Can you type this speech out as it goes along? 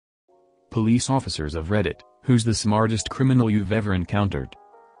Police officers of Reddit, who's the smartest criminal you've ever encountered?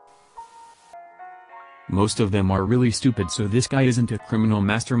 Most of them are really stupid, so this guy isn't a criminal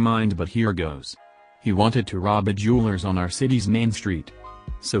mastermind, but here goes. He wanted to rob a jeweler's on our city's main street.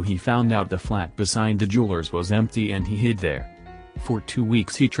 So he found out the flat beside the jeweler's was empty and he hid there. For 2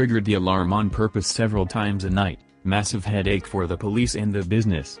 weeks he triggered the alarm on purpose several times a night. Massive headache for the police and the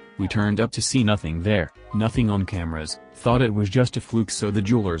business. We turned up to see nothing there, nothing on cameras, thought it was just a fluke, so the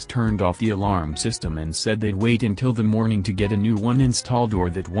jewelers turned off the alarm system and said they'd wait until the morning to get a new one installed or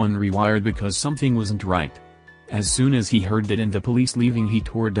that one rewired because something wasn't right. As soon as he heard that and the police leaving, he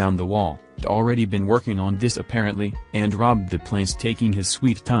tore down the wall. He'd already been working on this apparently, and robbed the place taking his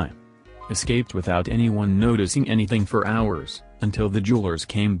sweet time. Escaped without anyone noticing anything for hours, until the jewelers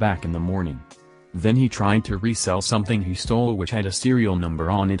came back in the morning. Then he tried to resell something he stole which had a serial number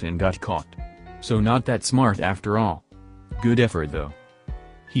on it and got caught. So not that smart after all. Good effort though.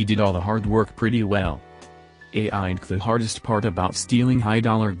 He did all the hard work pretty well. The hardest part about stealing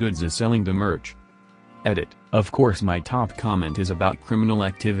high-dollar goods is selling the merch. Edit. Of course my top comment is about criminal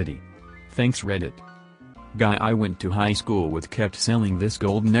activity. Thanks Reddit. Guy I went to high school with kept selling this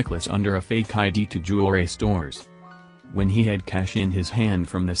gold necklace under a fake ID to jewelry stores. When he had cash in his hand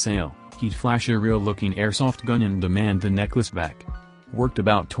from the sale, he'd flash a real-looking airsoft gun and demand the necklace back. Worked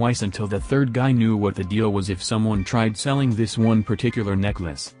about twice until the third guy knew what the deal was if someone tried selling this one particular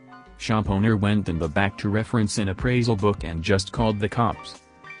necklace. Shop owner went in the back to reference an appraisal book and just called the cops.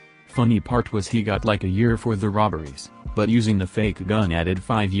 Funny part was he got like a year for the robberies, but using the fake gun added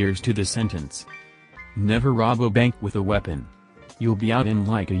 5 years to the sentence. Never rob a bank with a weapon. You'll be out in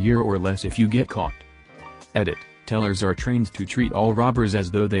like a year or less if you get caught. Edit. Tellers are trained to treat all robbers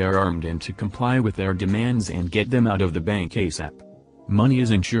as though they are armed and to comply with their demands and get them out of the bank ASAP. Money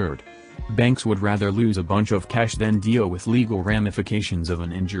is insured. Banks would rather lose a bunch of cash than deal with legal ramifications of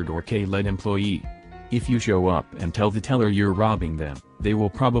an injured or K-led employee. If you show up and tell the teller you're robbing them, they will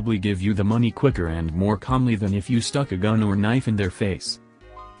probably give you the money quicker and more calmly than if you stuck a gun or knife in their face.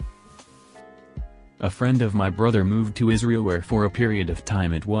 A friend of my brother moved to Israel where for a period of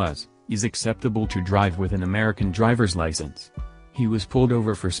time is acceptable to drive with an American driver's license. He was pulled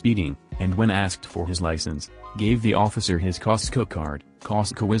over for speeding, and when asked for his license, gave the officer his Costco card.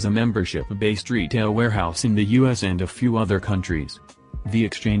 Costco is a membership-based retail warehouse in the US and a few other countries. The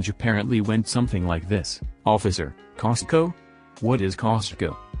exchange apparently went something like this: Officer, Costco? What is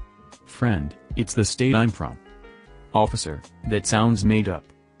Costco? Friend, it's the state I'm from. Officer, that sounds made up.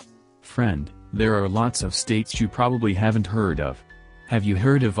 Friend, there are lots of states you probably haven't heard of. Have you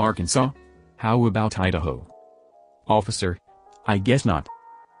heard of Arkansas? How about Idaho? Officer, I guess not.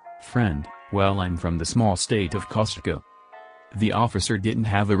 Friend, well, I'm from the small state of Costco. The officer didn't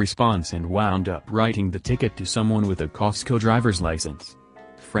have a response and wound up writing the ticket to someone with a Costco driver's license.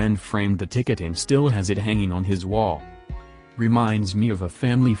 Friend framed the ticket and still has it hanging on his wall. Reminds me of a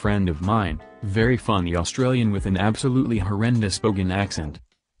family friend of mine, very funny Australian with an absolutely horrendous Bogan accent.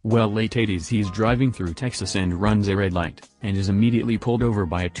 Well, late 80s he's driving through Texas and runs a red light, and is immediately pulled over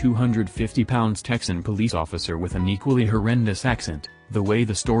by a 250-pound Texan police officer with an equally horrendous accent. The way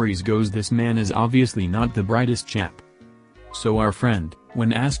the stories goes, this man is obviously not the brightest chap. So our friend,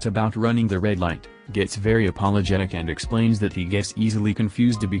 when asked about running the red light, gets very apologetic and explains that he gets easily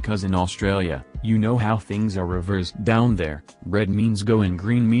confused because in Australia, you know how things are reversed down there, red means go and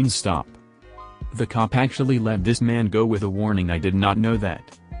green means stop. The cop actually let this man go with a warning: I did not know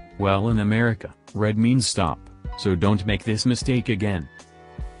that. Well, in America, red means stop, so don't make this mistake again.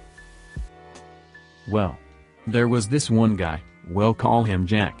 Well, there was this one guy, we'll call him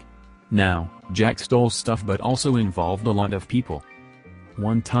Jack. Now, Jack stole stuff but also involved a lot of people.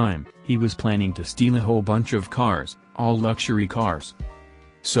 One time, he was planning to steal a whole bunch of cars, all luxury cars.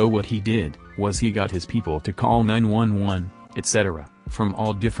 So what he did, was he got his people to call 911, etc., from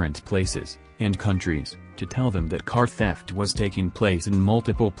all different places and countries, to tell them that car theft was taking place in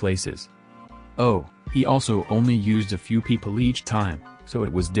multiple places. Oh, he also only used a few people each time, so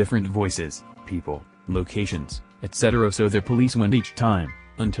it was different voices, people, locations, etc. So the police went each time,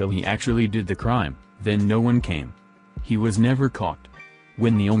 until he actually did the crime, then no one came. He was never caught.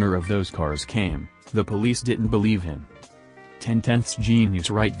 When the owner of those cars came, the police didn't believe him. 10/10 genius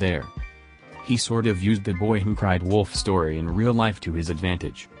right there. He sort of used the boy who cried wolf story in real life to his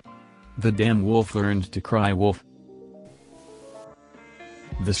advantage. The damn wolf learned to cry wolf.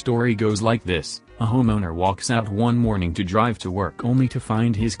 The story goes like this: a homeowner walks out one morning to drive to work only to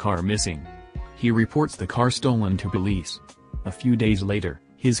find his car missing. He reports the car stolen to police. A few days later,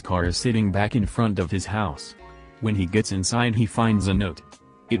 his car is sitting back in front of his house. When he gets inside, he finds a note.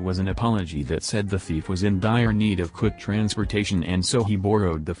 It was an apology that said the thief was in dire need of quick transportation and so he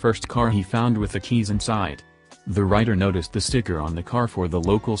borrowed the first car he found with the keys inside. The writer noticed the sticker on the car for the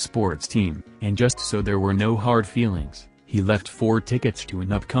local sports team, and just so there were no hard feelings, he left 4 tickets to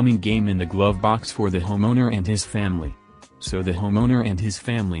an upcoming game in the glove box for the homeowner and his family. So the homeowner and his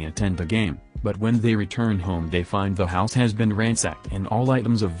family attend the game, but when they return home they find the house has been ransacked and all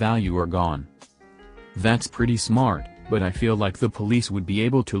items of value are gone. That's pretty smart, but I feel like the police would be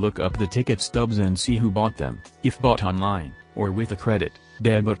able to look up the ticket stubs and see who bought them, if bought online, or with a credit,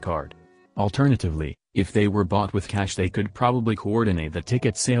 debit card. Alternatively, if they were bought with cash they could probably coordinate the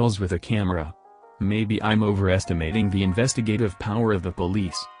ticket sales with a camera. Maybe I'm overestimating the investigative power of the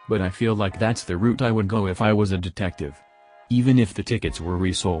police, but I feel like that's the route I would go if I was a detective. Even if the tickets were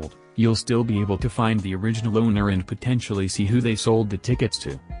resold, you'll still be able to find the original owner and potentially see who they sold the tickets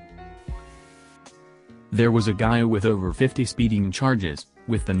to. There was a guy with over 50 speeding charges,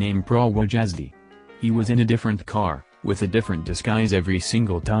 with the name Prawajazdi. He was in a different car, with a different disguise every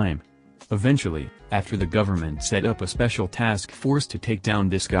single time. Eventually, after the government set up a special task force to take down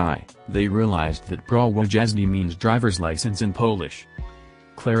this guy, they realized that Prawajazdi means driver's license in Polish.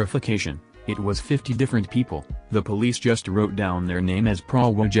 Clarification: it was 50 different people. The police just wrote down their name as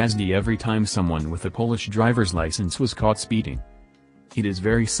Prawajazdi every time someone with a Polish driver's license was caught speeding. It is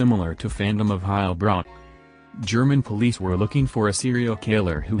very similar to Phantom of Heilbronn. German police were looking for a serial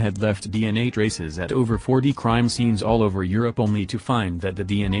killer who had left DNA traces at over 40 crime scenes all over Europe only to find that the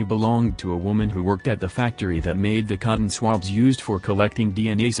DNA belonged to a woman who worked at the factory that made the cotton swabs used for collecting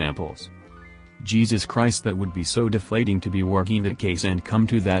DNA samples. Jesus Christ, that would be so deflating to be working that case and come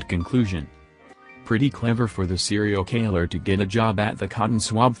to that conclusion. Pretty clever for the serial killer to get a job at the cotton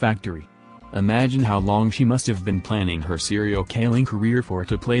swab factory. Imagine how long she must have been planning her serial killing career for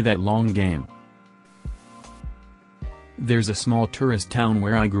to play that long game. There's a small tourist town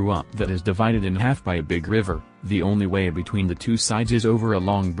where I grew up that is divided in half by a big river. The only way between the two sides is over a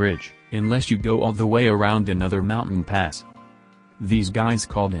long bridge, unless you go all the way around another mountain pass. These guys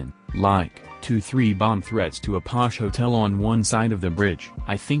called in, like, 2-3 bomb threats to a posh hotel on one side of the bridge.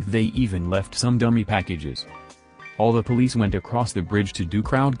 I think they even left some dummy packages. All the police went across the bridge to do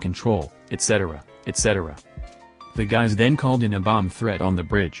crowd control, etc., etc. The guys then called in a bomb threat on the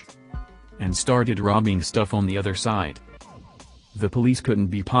bridge and started robbing stuff on the other side. The police couldn't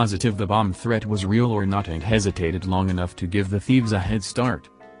be positive the bomb threat was real or not and hesitated long enough to give the thieves a head start.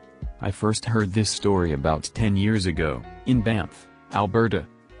 I first heard this story about 10 years ago, in Banff, Alberta.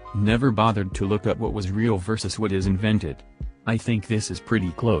 Never bothered to look up what was real versus what is invented. I think this is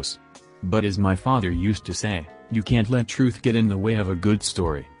pretty close. But as my father used to say, you can't let truth get in the way of a good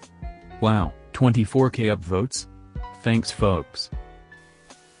story. Wow, 24K upvotes? Thanks folks.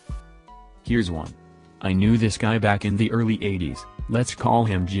 Here's one. I knew this guy back in the early 80s, let's call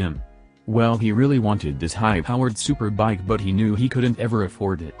him Jim. Well, he really wanted this high-powered super bike but he knew he couldn't ever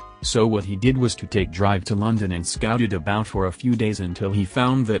afford it, so what he did was to take drive to London and scouted about for a few days until he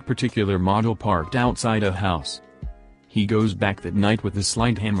found that particular model parked outside a house. He goes back that night with a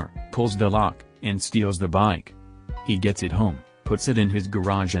slide hammer, pulls the lock, and steals the bike. He gets it home, puts it in his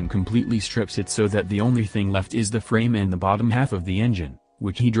garage and completely strips it so that the only thing left is the frame and the bottom half of the engine,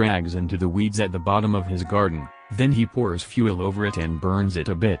 which he drags into the weeds at the bottom of his garden. Then he pours fuel over it and burns it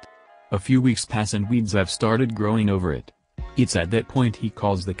a bit. A few weeks pass and weeds have started growing over it. It's at that point he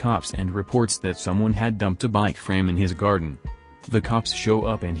calls the cops and reports that someone had dumped a bike frame in his garden. The cops show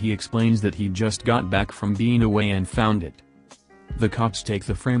up and he explains that he just got back from being away and found it. The cops take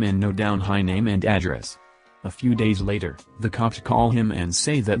the frame and note down his name and address. A few days later, the cops call him and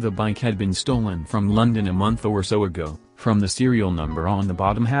say that the bike had been stolen from London a month or so ago, from the serial number on the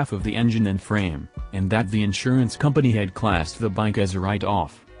bottom half of the engine and frame, and that the insurance company had classed the bike as a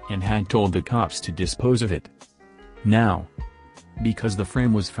write-off, and had told the cops to dispose of it. Now, because the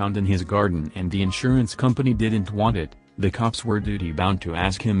frame was found in his garden and the insurance company didn't want it, the cops were duty-bound to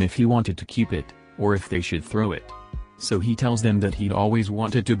ask him if he wanted to keep it, or if they should throw it. So he tells them that he'd always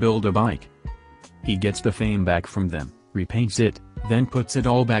wanted to build a bike. He gets the frame back from them, repaints it, then puts it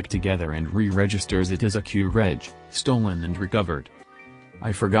all back together and re-registers it as a Q-Reg, stolen and recovered.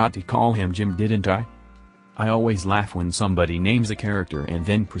 I forgot to call him Jim, didn't I? I always laugh when somebody names a character and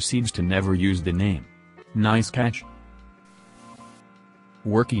then proceeds to never use the name. Nice catch.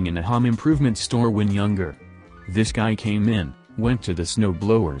 Working in a home improvement store when younger. This guy came in, went to the snow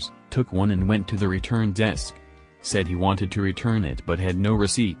blowers, took one and went to the return desk. Said he wanted to return it but had no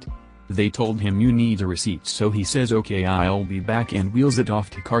receipt. They told him you need a receipt, so he says okay, I'll be back, and wheels it off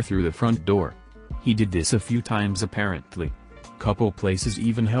to car through the front door. He did this a few times apparently. Couple places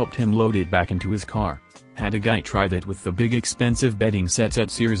even helped him load it back into his car. Had a guy try that with the big expensive bedding sets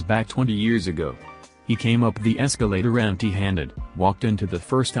at Sears back 20 years ago. He came up the escalator empty-handed, walked into the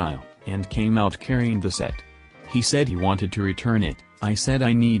first aisle, and came out carrying the set. He said he wanted to return it. I said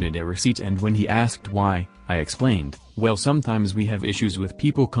I needed a receipt, and when he asked why, I explained, well, sometimes we have issues with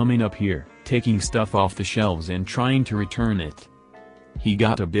people coming up here, taking stuff off the shelves and trying to return it. He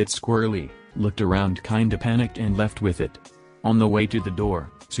got a bit squirrely, looked around kinda panicked and left with it. On the way to the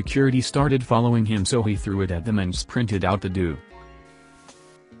door, security started following him, so he threw it at them and sprinted out the door.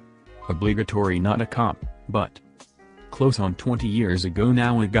 Obligatory, not a cop, but close on 20 years ago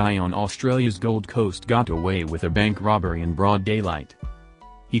now, a guy on Australia's Gold Coast got away with a bank robbery in broad daylight.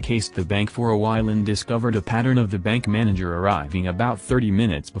 He cased the bank for a while and discovered a pattern of the bank manager arriving about 30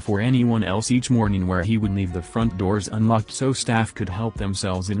 minutes before anyone else each morning, where he would leave the front doors unlocked so staff could help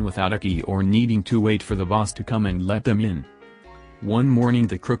themselves in without a key or needing to wait for the boss to come and let them in. One morning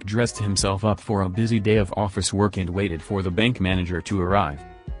the crook dressed himself up for a busy day of office work and waited for the bank manager to arrive.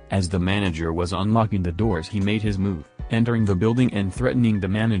 As the manager was unlocking the doors, he made his move, entering the building and threatening the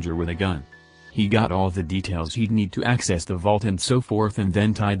manager with a gun. He got all the details he'd need to access the vault and so forth, and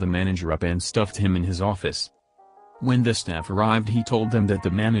then tied the manager up and stuffed him in his office. When the staff arrived, he told them that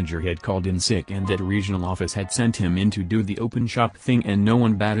the manager had called in sick and that regional office had sent him in to do the open shop thing, and no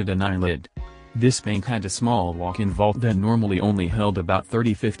one batted an eyelid. This bank had a small walk-in vault that normally only held about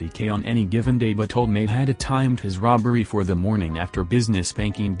 30–50K on any given day, but old mate had timed his robbery for the morning after business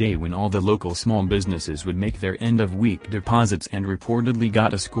banking day, when all the local small businesses would make their end-of-week deposits, and reportedly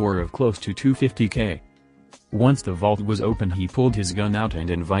got a score of close to 250K. Once the vault was open, he pulled his gun out and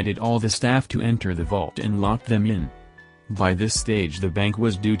invited all the staff to enter the vault and locked them in. By this stage the bank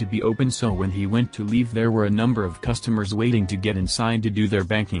was due to be open, so when he went to leave there were a number of customers waiting to get inside to do their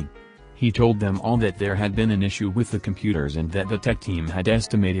banking. He told them all that there had been an issue with the computers and that the tech team had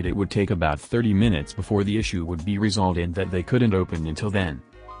estimated it would take about 30 minutes before the issue would be resolved and that they couldn't open until then.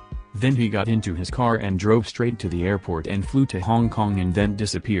 Then he got into his car and drove straight to the airport and flew to Hong Kong and then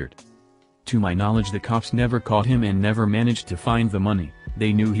disappeared. To my knowledge, the cops never caught him and never managed to find the money.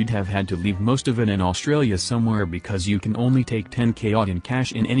 They knew he'd have had to leave most of it in Australia somewhere, because you can only take 10K odd in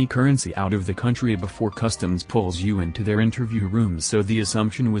cash in any currency out of the country before customs pulls you into their interview rooms, so the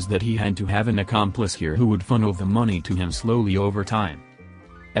assumption was that he had to have an accomplice here who would funnel the money to him slowly over time.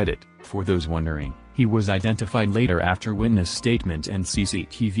 Edit, for those wondering, he was identified later after witness statements and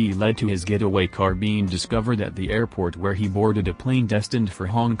CCTV led to his getaway car being discovered at the airport, where he boarded a plane destined for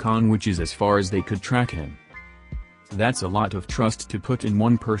Hong Kong, which is as far as they could track him. That's a lot of trust to put in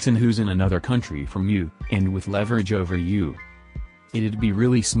one person who's in another country from you, and with leverage over you. It'd be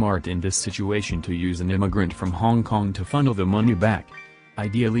really smart in this situation to use an immigrant from Hong Kong to funnel the money back.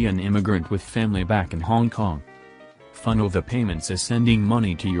 Ideally an immigrant with family back in Hong Kong. Funnel the payments as sending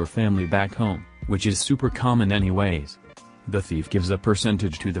money to your family back home, which is super common anyways. The thief gives a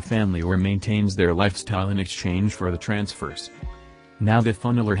percentage to the family or maintains their lifestyle in exchange for the transfers. Now the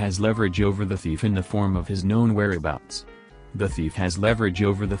funneler has leverage over the thief in the form of his known whereabouts. The thief has leverage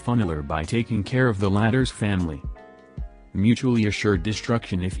over the funneler by taking care of the latter's family. Mutually assured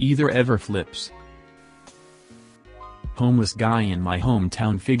destruction if either ever flips. Homeless guy in my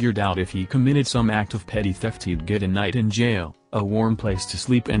hometown figured out if he committed some act of petty theft he'd get a night in jail, a warm place to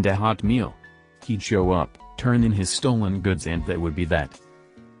sleep and a hot meal. He'd show up, turn in his stolen goods, and that would be that.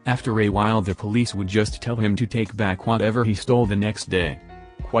 After a while the police would just tell him to take back whatever he stole the next day.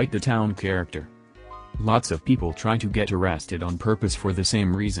 Quite the town character. Lots of people try to get arrested on purpose for the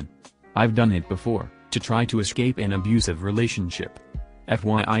same reason. I've done it before, to try to escape an abusive relationship.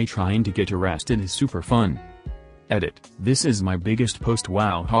 FYI, trying to get arrested is super fun. Edit, this is my biggest post,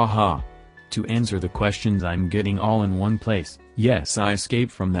 wow haha. To answer the questions I'm getting all in one place, yes, I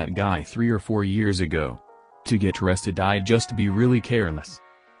escaped from that guy 3 or 4 years ago. To get arrested I'd just be really careless.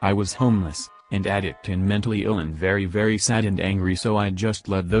 I was homeless, an addict and mentally ill and very very sad and angry, so I'd just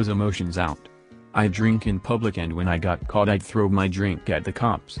let those emotions out. I'd drink in public, and when I got caught I'd throw my drink at the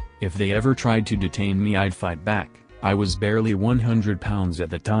cops. If they ever tried to detain me I'd fight back. I was barely 100 pounds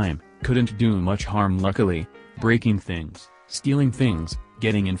at the time, couldn't do much harm luckily. Breaking things, stealing things,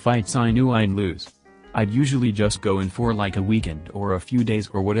 getting in fights I knew I'd lose. I'd usually just go in for like a weekend or a few days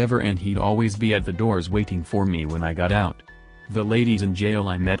or whatever, and he'd always be at the doors waiting for me when I got out. The ladies in jail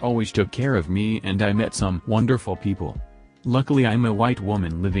I met always took care of me, and I met some wonderful people. Luckily I'm a white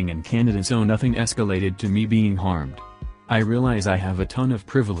woman living in Canada, so nothing escalated to me being harmed. I realize I have a ton of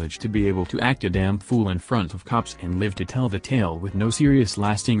privilege to be able to act a damn fool in front of cops and live to tell the tale with no serious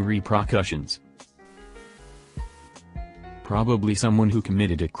lasting repercussions. Probably someone who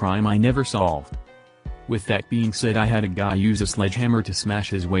committed a crime I never solved. With that being said, I had a guy use a sledgehammer to smash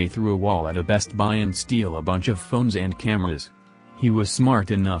his way through a wall at a Best Buy and steal a bunch of phones and cameras. He was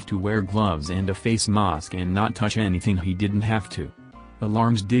smart enough to wear gloves and a face mask and not touch anything he didn't have to.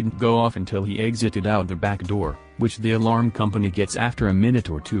 Alarms didn't go off until he exited out the back door, which the alarm company gets after a minute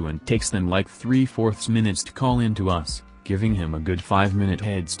or two and takes them like 3/4 minutes to call in to us, giving him a good 5-minute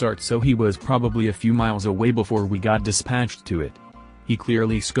head start, so he was probably a few miles away before we got dispatched to it. He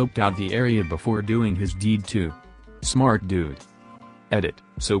clearly scoped out the area before doing his deed too. Smart dude. Edit.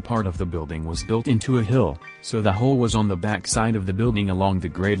 So part of the building was built into a hill, so the hole was on the back side of the building along the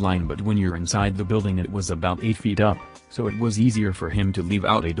grade line, but when you're inside the building it was about 8 feet up, so it was easier for him to leave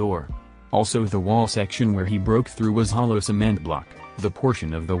out a door. Also, the wall section where he broke through was hollow cement block, the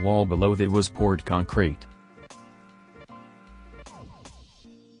portion of the wall below that was poured concrete.